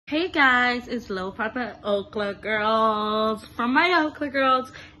Hey guys, it's Lo from the Oakland Girls, from my Oakland Girls,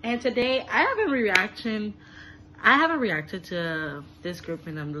 and today I haven't reacted to this group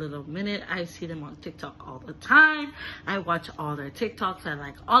in a little minute. I see them on TikTok all the time. I watch all their TikToks. I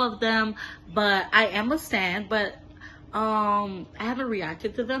like all of them, but I am a stan, but I haven't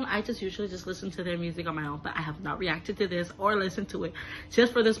reacted to them. I usually just listen to their music on my own, but I have not reacted to this or listened to it.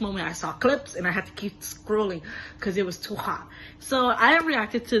 Just for this moment, I saw clips and I had to keep scrolling because it was too hot. So I have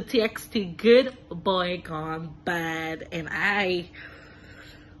reacted to TXT Good Boy Gone Bad, and I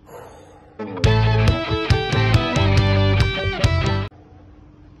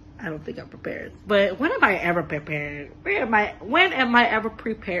don't think I'm prepared. But when am I ever prepared? When am I ever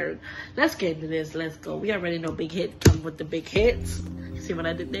prepared? Let's get into this. Let's go. We already know Big Hit come with the big hits. See what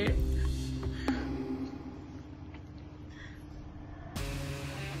I did there?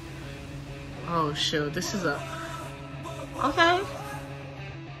 Oh shoot, this is a okay.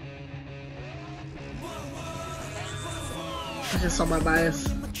 I just saw my bias.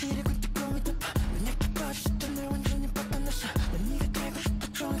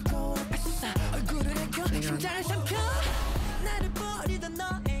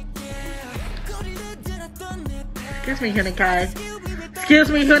 Excuse me, Hunakai. Excuse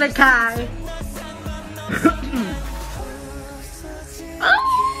me, Hunakai.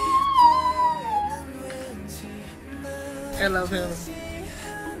 I love him.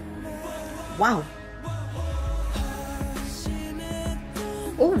 Wow.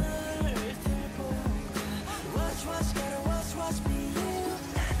 Oh.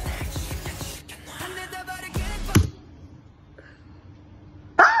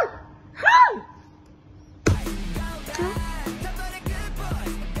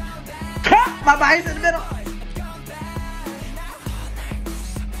 My bias in the middle.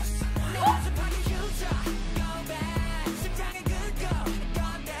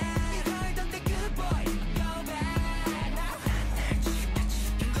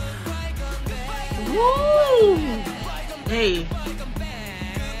 Woo! Hey.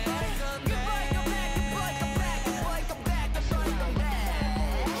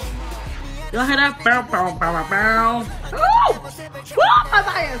 Y'all hear that? Bow, bow, bow, bow. Woo! Woo! My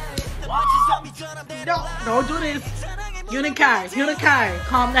bias. No, don't do this. Hunakai,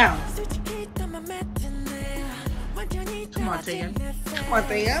 calm down. Come on, Tayan. Come on,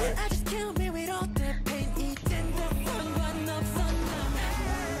 Tayan.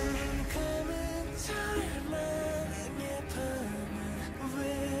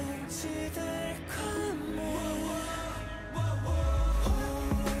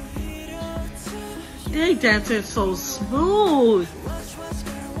 They dancing so smooth.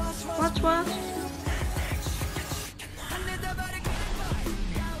 Watch.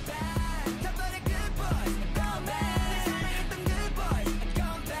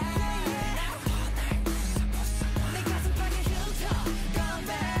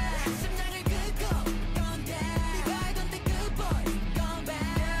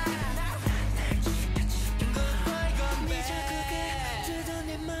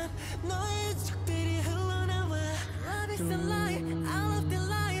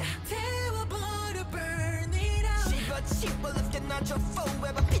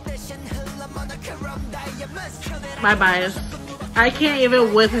 My bias. I can't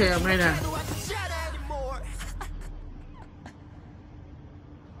even with him right now.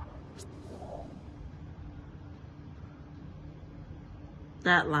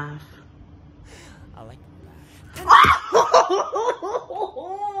 That laugh. I like that.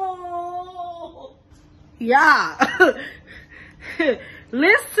 Yeah.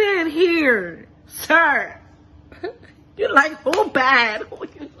 Listen here, sir. You like who bad? Who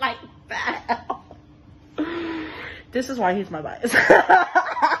you like bad? This is why he's my bias. You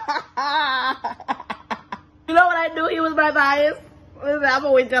know what I knew he was my bias? I'm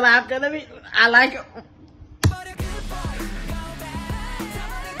gonna wait till after. I like him.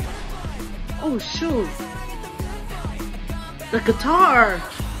 Oh shoot. The guitar.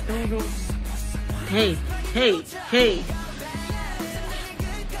 Hey.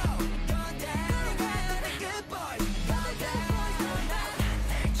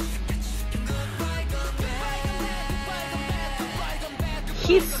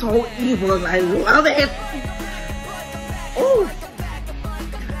 He's so evil. I love it. Oh.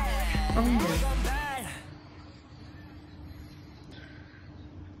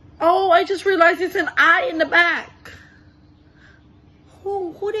 Oh, I just realized it's an eye in the back.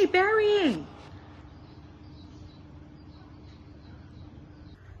 Who are they burying?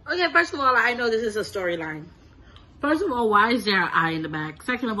 Okay, first of all, I know this is a storyline. First of all, why is there an eye in the back?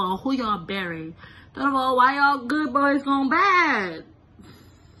 Second of all, who y'all burying? Third of all, why y'all good boys gone bad?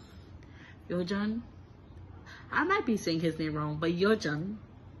 Yojun. I might be saying his name wrong, but Yojun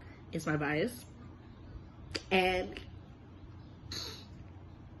is my bias. And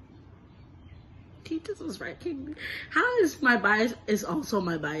this was wrecking. How is my bias is also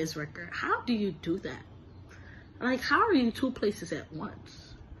my bias wrecker? How do you do that? Like, how are you two places at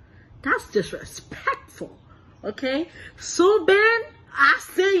once? That's disrespectful. Okay? So Ben, I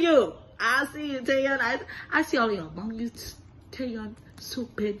see you. I see you, Taeyeon. I see all y'all. Mom, you Taeyeon, So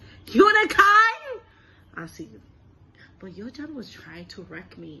Ben, Unikai. I see you. But Yojun was trying to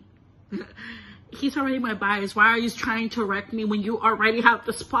wreck me. He's already my bias. Why are you trying to wreck me when you already have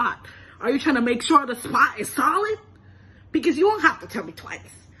the spot? Are you trying to make sure the spot is solid? Because you won't have to tell me twice.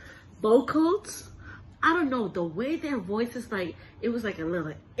 Vocals, I don't know, the way their voices, like, it was like a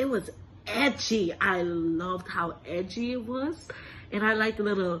little, it was edgy. I loved how edgy it was. And I like the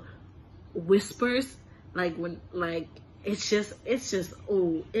little whispers, like when, like, it's just,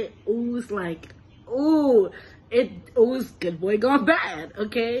 oh, it oozed like, oh, it oozed good boy gone bad,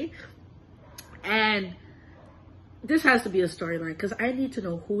 okay? And this has to be a storyline because I need to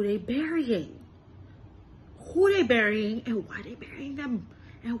know who they burying. Who they burying and why they burying them.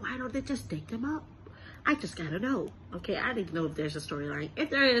 And why don't they just dig them up? I just gotta know. Okay, I need to know if there's a storyline.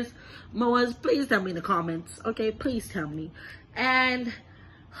 If there is, Moas, please tell me in the comments. Okay, please tell me. And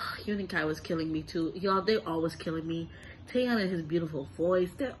Unikai was killing me too. Y'all, they always killing me. Taeyeon and his beautiful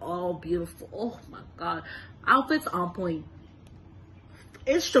voice, they're all beautiful. Oh my god. Outfits on point.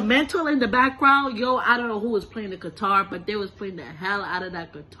 Instrumental in the background, yo, I don't know who was playing the guitar, but they was playing the hell out of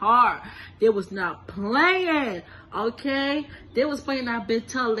that guitar. They was not playing, okay? They was playing that bit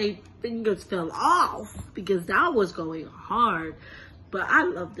till their fingers fell off because that was going hard. But I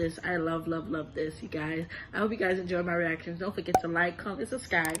love this. I love this, you guys. I hope you guys enjoy my reactions. Don't forget to like, comment,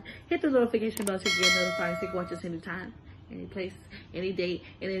 subscribe, hit the notification bell so you get notified so you can watch us anytime, any place, any day,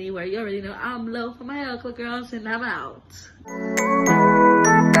 and anywhere. You already know I'm Lo for my Elko girls, and I'm out.